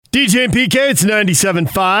DJ and PK, it's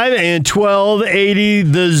 97.5 and 1280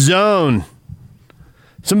 The Zone.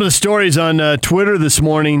 Some of the stories on Twitter this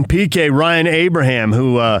morning. PK, Ryan Abraham,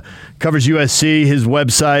 who covers USC, his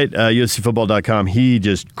website, uscfootball.com, he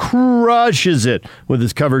just crushes it with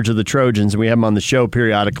his coverage of the Trojans, and we have him on the show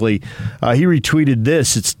periodically. He retweeted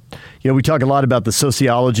this. We talk a lot about the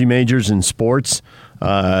sociology majors in sports.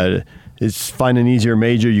 It's find an easier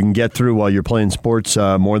major you can get through while you're playing sports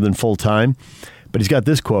more than full-time. But he's got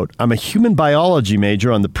this quote: "I'm a human biology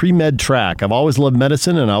major on the pre-med track. I've always loved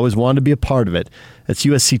medicine and I always wanted to be a part of it." That's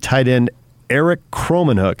USC tight end Eric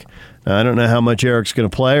Cromanhook. Now, I don't know how much Eric's going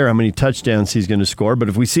to play or how many touchdowns he's going to score, but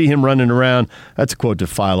if we see him running around, that's a quote to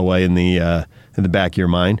file away in the back of your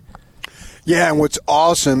mind. Yeah, and what's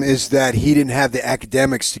awesome is that he didn't have the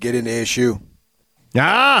academics to get into ASU.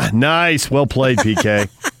 Ah, nice. Well played, PK.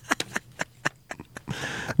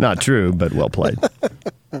 Not true, but well played.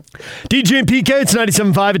 DJ and PK, it's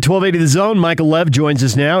 97.5 at 1280 The Zone. Michael Lev joins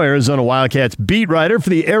us now, Arizona Wildcats beat writer for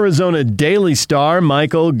the Arizona Daily Star.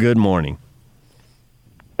 Michael, good morning.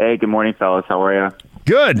 Hey, good morning, fellas. How are you?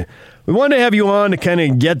 Good. We wanted to have you on to kind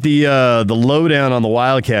of get the lowdown on the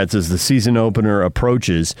Wildcats as the season opener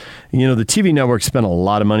approaches. You know, the TV network spent a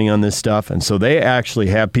lot of money on this stuff, and so they actually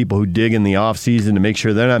have people who dig in the offseason to make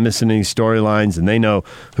sure they're not missing any storylines, and they know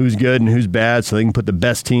who's good and who's bad so they can put the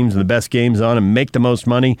best teams and the best games on and make the most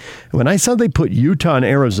money. And when I saw they put Utah and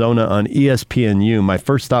Arizona on ESPNU, my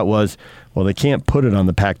first thought was, well, they can't put it on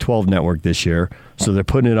the Pac-12 network this year, so they're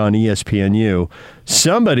putting it on ESPNU.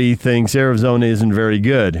 Somebody thinks Arizona isn't very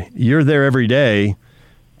good. You're there every day.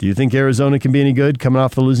 Do you think Arizona can be any good coming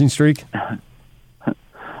off the losing streak?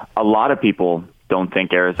 A lot of people don't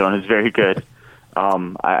think Arizona is very good.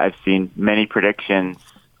 I've seen many predictions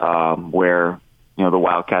where the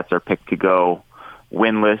Wildcats are picked to go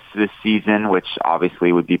winless this season, which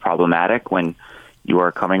obviously would be problematic when you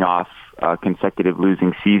are coming off consecutive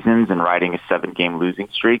losing seasons and riding a 7-game losing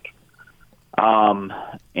streak.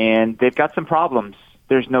 And they've got some problems.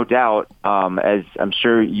 There's no doubt. As I'm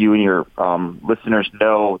sure you and your listeners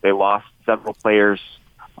know, they lost several players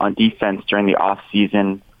on defense during the off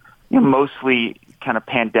season, mostly kind of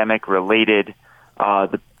pandemic related.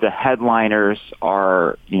 The headliners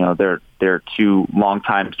are, they're two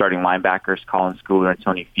longtime starting linebackers, Colin Schooler and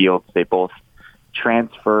Tony Fields. They both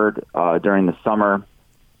transferred during the summer.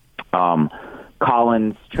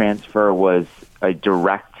 Colin's transfer was a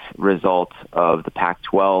direct result of the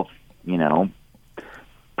Pac-12,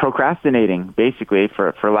 procrastinating, basically,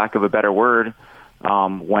 for lack of a better word.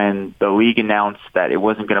 When the league announced that it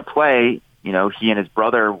wasn't going to play, he and his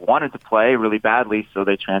brother wanted to play really badly, so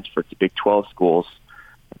they transferred to Big 12 schools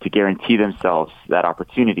to guarantee themselves that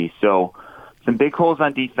opportunity. So some big holes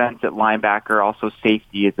on defense at linebacker. Also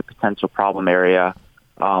safety is a potential problem area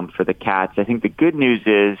for the Cats. I think the good news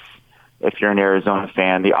is, if you're an Arizona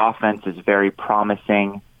fan, the offense is very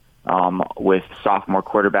promising with sophomore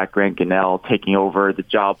quarterback Grant Gunnell taking over the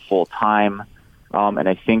job full time. And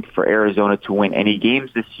I think for Arizona to win any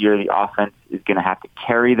games this year, the offense is going to have to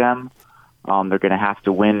carry them. They're going to have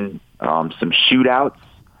to win some shootouts.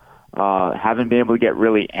 Haven't been able to get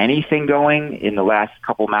really anything going in the last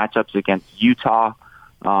couple matchups against Utah.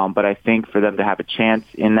 But I think for them to have a chance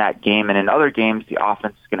in that game and in other games, the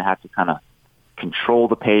offense is going to have to kind of control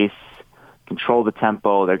the pace, control the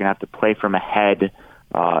tempo. They're going to have to play from ahead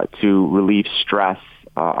to relieve stress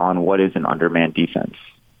on what is an undermanned defense.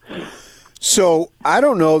 So I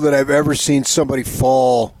don't know that I've ever seen somebody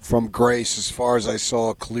fall from grace as far as I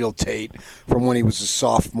saw Khalil Tate from when he was a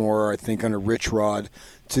sophomore, I think, under Rich Rod,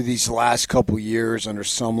 to these last couple years under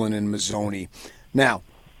Sumlin and Mazzoni. Now,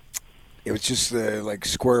 it was just the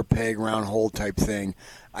square peg, round hole type thing.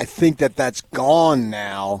 I think that's gone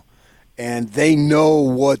now, and they know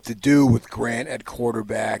what to do with Grant at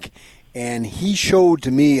quarterback, and he showed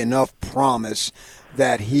to me enough promise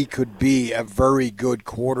that he could be a very good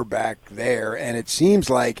quarterback there, and it seems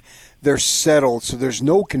like they're settled, so there's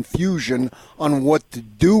no confusion on what to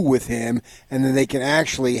do with him, and then they can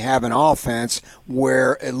actually have an offense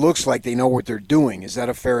where it looks like they know what they're doing. Is that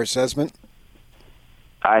a fair assessment?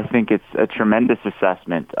 I think it's a tremendous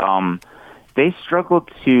assessment. They struggled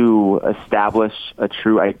to establish a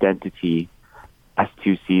true identity last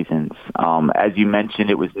 2 seasons. As you mentioned,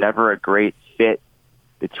 it was never a great fit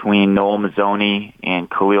between Noel Mazzoni and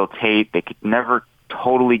Khalil Tate. They could never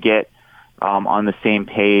totally get on the same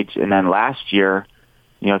page. And then last year,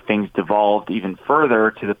 things devolved even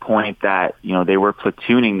further to the point that, they were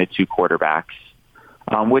platooning the two quarterbacks,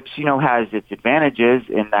 which, has its advantages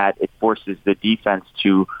in that it forces the defense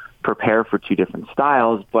to prepare for two different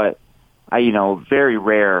styles. But, very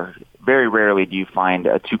rarely do you find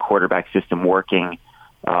a two quarterback system working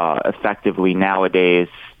effectively nowadays.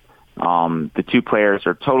 The two players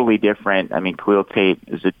are totally different. I mean, Khalil Tate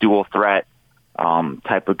is a dual threat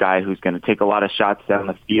type of guy who's going to take a lot of shots down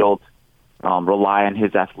the field, rely on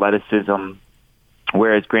his athleticism,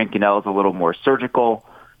 whereas Grant Gunnell is a little more surgical,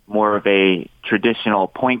 more of a traditional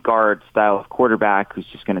point guard style of quarterback who's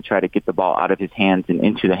just going to try to get the ball out of his hands and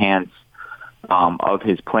into the hands of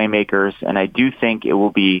his playmakers. And I do think it will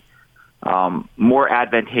be more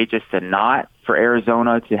advantageous than not for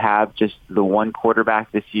Arizona to have just the one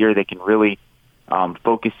quarterback this year. They can really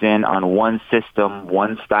focus in on one system,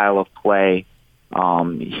 one style of play.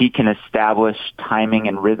 He can establish timing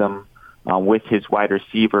and rhythm with his wide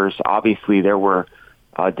receivers. Obviously, there were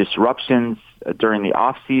disruptions during the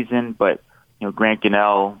off season, but Grant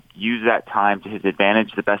Gunnell used that time to his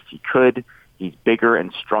advantage the best he could. He's bigger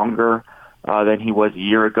and stronger than he was a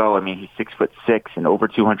year ago. I mean, he's 6'6" and over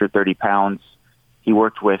 230 pounds. He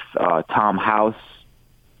worked with Tom House,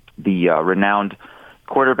 the renowned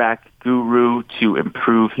quarterback guru, to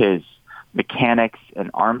improve his mechanics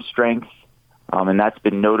and arm strength, and that's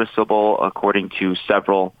been noticeable according to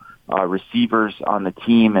several receivers on the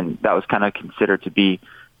team, and that was kind of considered to be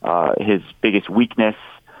his biggest weakness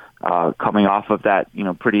coming off of that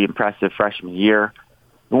pretty impressive freshman year.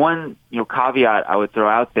 The one caveat I would throw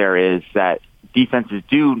out there is that defenses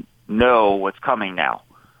do know what's coming now.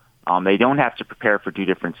 They don't have to prepare for two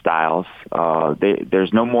different styles.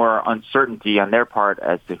 There's no more uncertainty on their part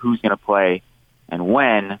as to who's going to play and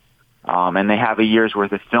when, and they have a year's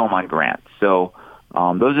worth of film on Grant. So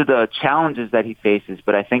those are the challenges that he faces,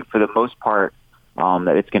 but I think for the most part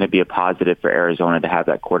that it's going to be a positive for Arizona to have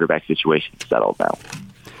that quarterback situation settled now.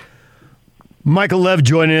 Michael Lev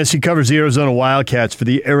joining us. He covers the Arizona Wildcats for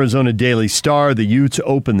the Arizona Daily Star. The Utes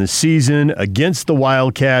open the season against the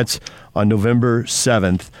Wildcats on November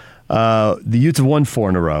 7th. The Utes have won 4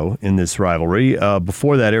 in a row in this rivalry.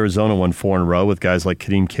 Before that, Arizona won 4 in a row with guys like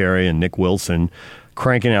Kadeem Carey and Nick Wilson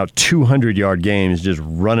cranking out 200-yard games, just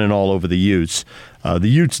running all over the Utes. The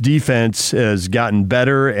Utes' defense has gotten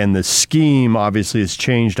better, and the scheme obviously has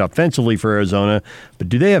changed offensively for Arizona. But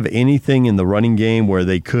do they have anything in the running game where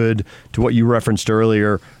they could, to what you referenced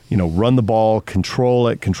earlier, run the ball, control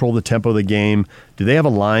it, control the tempo of the game? Do they have a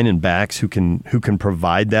line and backs who can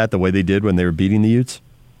provide that the way they did when they were beating the Utes?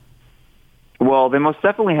 Well, they most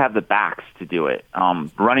definitely have the backs to do it.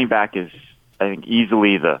 Running back is, I think,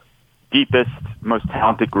 easily the deepest, most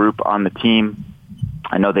talented group on the team.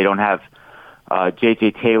 I know they don't have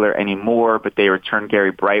J.J. Taylor anymore, but they returned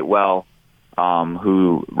Gary Brightwell,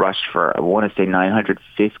 who rushed for, I want to say,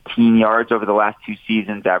 915 yards over the last 2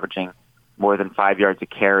 seasons, averaging more than 5 yards a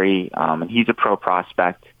carry. And he's a pro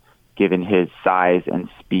prospect, given his size and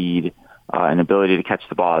speed and ability to catch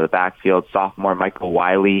the ball out of the backfield. Sophomore Michael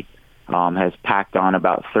Wiley has packed on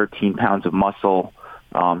about 13 pounds of muscle.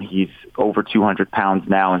 He's over 200 pounds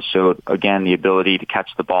now and showed, again, the ability to catch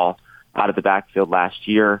the ball out of the backfield last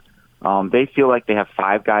year. They feel like they have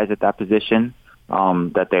 5 guys at that position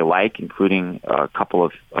that they like, including a couple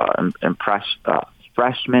of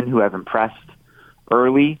freshmen who have impressed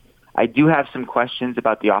early. I do have some questions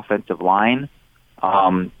about the offensive line.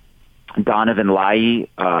 Donovan Lai,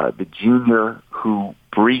 the junior who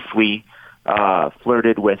briefly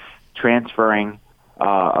flirted with transferring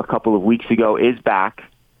a couple of weeks ago, is back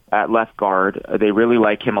at left guard. They really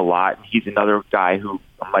like him a lot. He's another guy who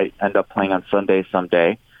might end up playing on Sunday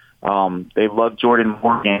someday. They love Jordan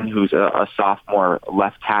Morgan, who's a sophomore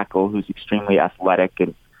left tackle who's extremely athletic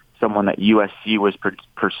and someone that USC was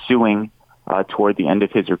pursuing toward the end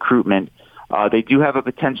of his recruitment. They do have a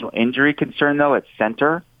potential injury concern, though, at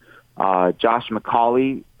center. Josh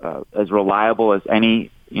McCauley, as reliable as any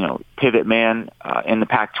pivot man in the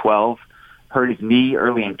Pac-12, hurt his knee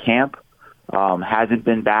early in camp, hasn't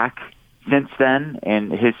been back since then,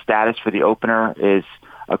 and his status for the opener is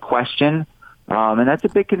a question. And that's a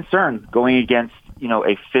big concern going against,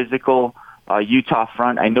 a physical Utah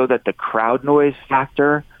front. I know that the crowd noise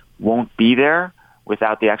factor won't be there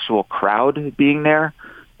without the actual crowd being there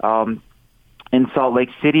in Salt Lake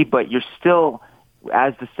City, but you're still,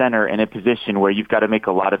 as the center, in a position where you've got to make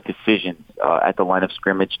a lot of decisions at the line of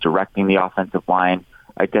scrimmage, directing the offensive line,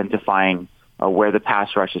 identifying where the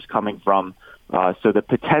pass rush is coming from. So the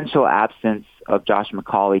potential absence of Josh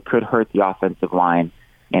McCauley could hurt the offensive line,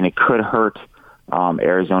 and it could hurt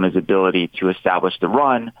Arizona's ability to establish the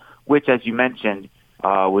run, which, as you mentioned,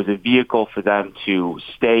 was a vehicle for them to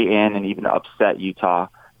stay in and even upset Utah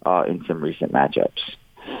in some recent matchups.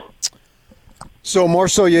 So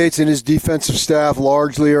Marcel Yates and his defensive staff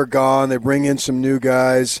largely are gone. They bring in some new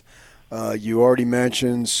guys. You already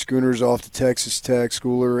mentioned Schooners off to Texas Tech,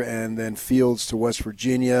 Schooler, and then Fields to West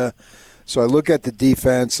Virginia. So I look at the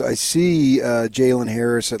defense. I see Jalen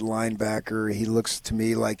Harris at linebacker. He looks to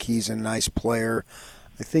me like he's a nice player.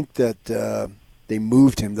 I think that they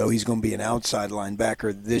moved him, though. He's going to be an outside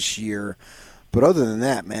linebacker this year. But other than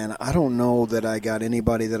that, man, I don't know that I got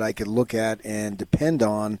anybody that I could look at and depend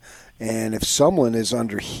on. And if someone is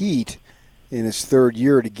under heat in his third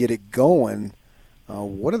year to get it going,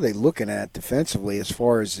 what are they looking at defensively as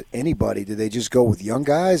far as anybody? Do they just go with young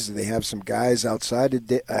guys? Do they have some guys outside of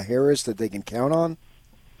Harris that they can count on?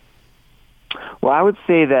 Well, I would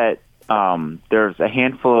say that there's a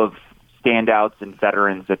handful of standouts and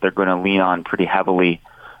veterans that they're going to lean on pretty heavily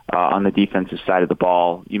on the defensive side of the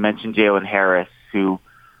ball. You mentioned Jalen Harris, who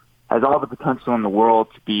has all the potential in the world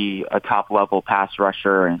to be a top-level pass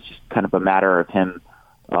rusher, and it's just kind of a matter of him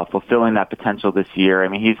fulfilling that potential this year. I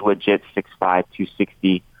mean, he's legit 6'5",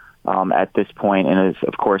 260 at this point, and is,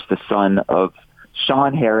 of course, the son of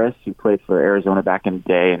Sean Harris, who played for Arizona back in the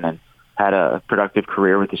day and then had a productive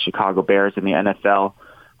career with the Chicago Bears in the NFL.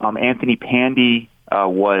 Anthony Pandy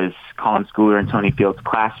was Colin Schooler and Tony Fields'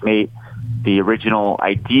 classmate. The original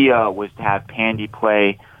idea was to have Pandy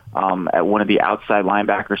play at one of the outside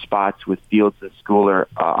linebacker spots with Fields and Schooler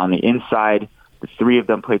on the inside. The three of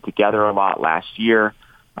them played together a lot last year.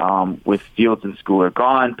 With Fields and Schooler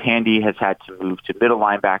gone, Pandy has had to move to middle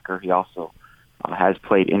linebacker. He also has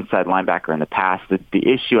played inside linebacker in the past. The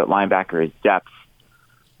issue at linebacker is depth.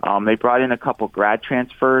 They brought in a couple grad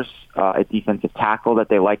transfers at defensive tackle that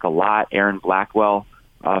they like a lot. Aaron Blackwell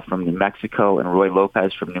from New Mexico and Roy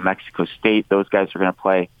Lopez from New Mexico State. Those guys are going to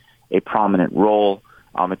play a prominent role.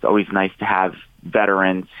 It's always nice to have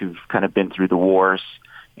veterans who've kind of been through the wars,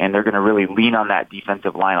 and they're going to really lean on that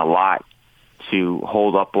defensive line a lot to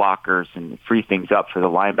hold up blockers and free things up for the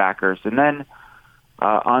linebackers. And then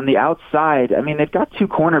on the outside, I mean, they've got two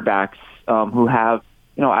cornerbacks who have,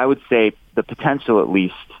 I would say the potential at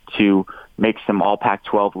least to make some all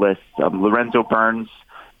Pac-12 lists. Lorenzo Burns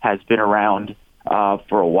has been around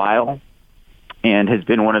for a while and has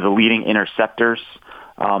been one of the leading interceptors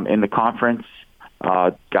in the conference.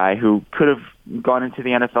 Guy who could have gone into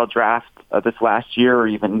the NFL draft this last year, or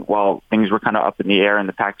even while things were kind of up in the air in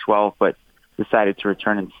the Pac-12, but decided to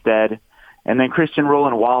return instead. And then Christian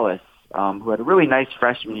Roland Wallace, who had a really nice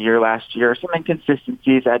freshman year last year. Some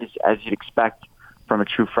inconsistencies, as you'd expect from a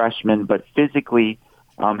true freshman, but physically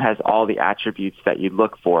has all the attributes that you'd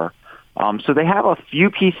look for. So they have a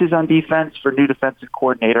few pieces on defense for new defensive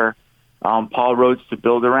coordinator Paul Rhodes to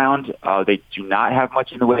build around. They do not have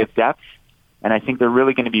much in the way of depth, and I think they're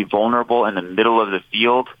really going to be vulnerable in the middle of the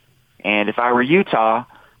field. And if I were Utah,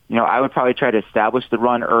 I would probably try to establish the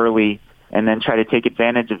run early and then try to take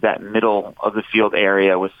advantage of that middle of the field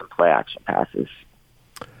area with some play-action passes.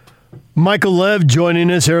 Michael Lev joining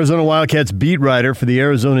us, Arizona Wildcats beat writer for the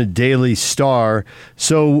Arizona Daily Star.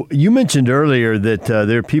 So you mentioned earlier that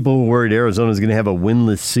there are people who are worried Arizona is going to have a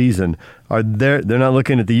winless season. They're not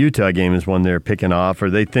looking at the Utah game as one they're picking off. Are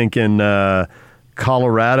they thinking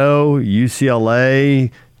Colorado,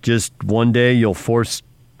 UCLA, just one day you'll force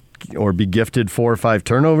or be gifted 4 or 5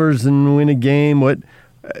 turnovers and win a game?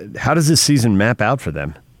 How does this season map out for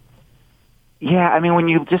them? Yeah, I mean, when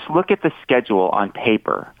you just look at the schedule on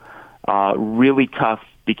paper, really tough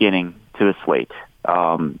beginning to the slate.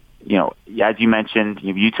 As you mentioned,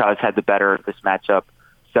 Utah has had the better of this matchup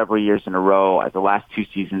several years in a row, as the last 2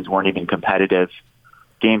 seasons weren't even competitive.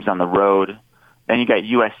 Games on the road. Then you got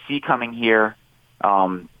USC coming here.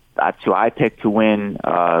 That's who I picked to win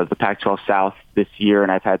the Pac-12 South this year,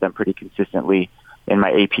 and I've had them pretty consistently in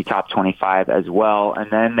my AP Top 25 as well.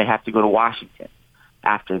 And then they have to go to Washington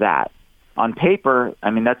after that. On paper,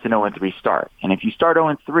 I mean, that's an 0-3 start. And if you start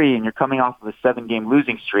 0-3 and you're coming off of a 7-game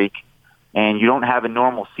losing streak and you don't have a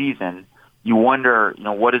normal season, you wonder,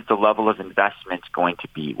 what is the level of investment going to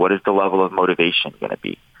be? What is the level of motivation going to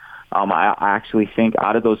be? I actually think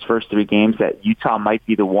out of those first 3 games that Utah might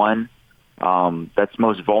be the one that's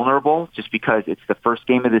most vulnerable, just because it's the first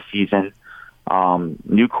game of the season.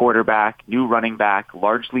 New quarterback, new running back,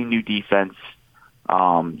 largely new defense.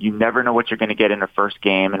 You never know what you're going to get in the first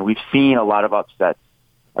game, and we've seen a lot of upsets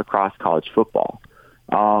across college football.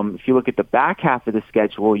 If you look at the back half of the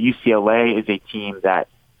schedule, UCLA is a team that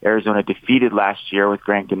Arizona defeated last year with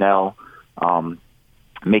Grant Gunnell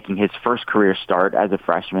making his first career start as a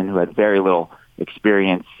freshman who had very little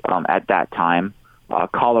experience at that time.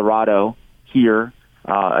 Colorado here,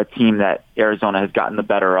 a team that Arizona has gotten the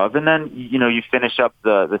better of. And then, you finish up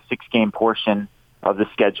the 6-game portion of the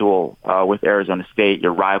schedule with Arizona State,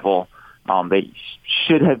 your rival. They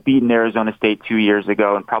should have beaten Arizona State 2 years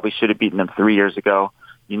ago and probably should have beaten them 3 years ago.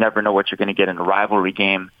 You never know what you're going to get in a rivalry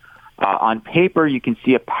game. On paper, you can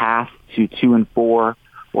see a path to 2-4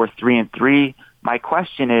 or 3-3. My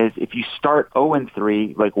question is, if you start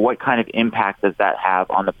 0-3, like what kind of impact does that have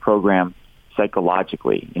on the program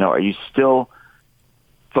psychologically? You know, are you still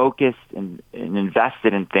focused and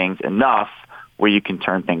invested in things enough where you can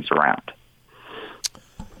turn things around?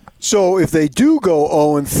 So if they do go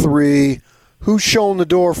 0-3, who's showing the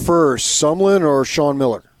door first, Sumlin or Sean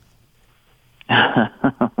Miller?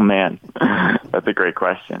 Oh, man, that's a great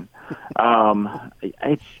question.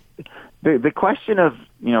 It's the question of,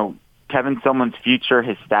 you know, Kevin Sumlin's future,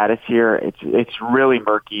 his status here. It's really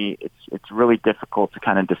murky. It's really difficult to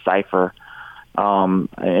kind of decipher.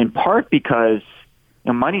 In part because,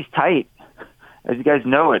 you know, money's tight, as you guys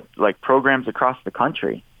know. It like programs across the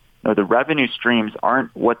country. You know, the revenue streams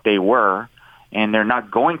aren't what they were, and they're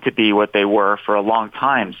not going to be what they were for a long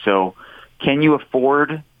time. So, can you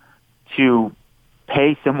afford to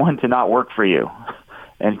pay someone to not work for you?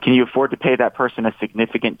 And can you afford to pay that person a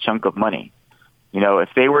significant chunk of money? You know, if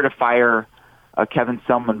they were to fire Kevin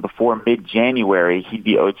Sumlin before mid-January, he'd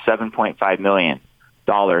be owed $7.5 million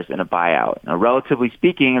in a buyout. Now, relatively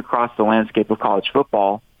speaking, across the landscape of college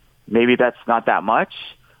football, maybe that's not that much.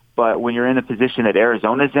 But when you're in the position that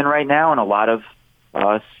Arizona's in right now, and a lot of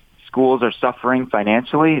schools are suffering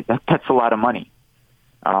financially, that's a lot of money.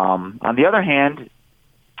 On the other hand,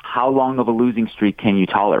 how long of a losing streak can you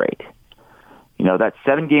tolerate? You know, that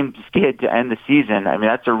 7-game skid to end the season, I mean,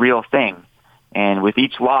 that's a real thing. And with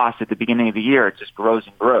each loss at the beginning of the year, it just grows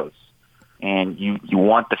and grows. And you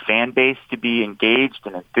want the fan base to be engaged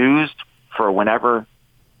and enthused for whenever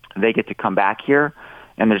they get to come back here.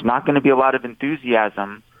 And there's not going to be a lot of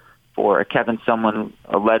enthusiasm for a Kevin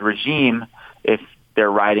Sumlin-led regime if they're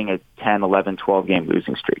riding a 10, 11, 12-game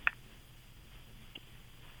losing streak.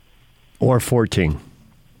 Or 14.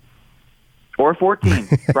 Or 14,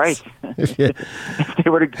 right. If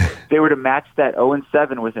they were to match that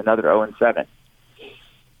 0-7 with another 0-7.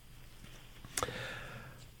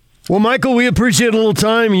 Well, Michael, we appreciate a little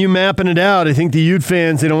time you mapping it out. I think the Ute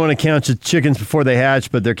fans, they don't want to count the chickens before they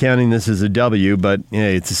hatch, but they're counting this as a W. But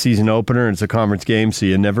hey, it's a season opener and it's a conference game, so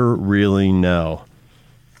you never really know.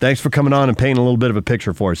 Thanks for coming on and painting a little bit of a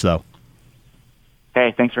picture for us, though.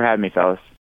 Hey, thanks for having me, fellas.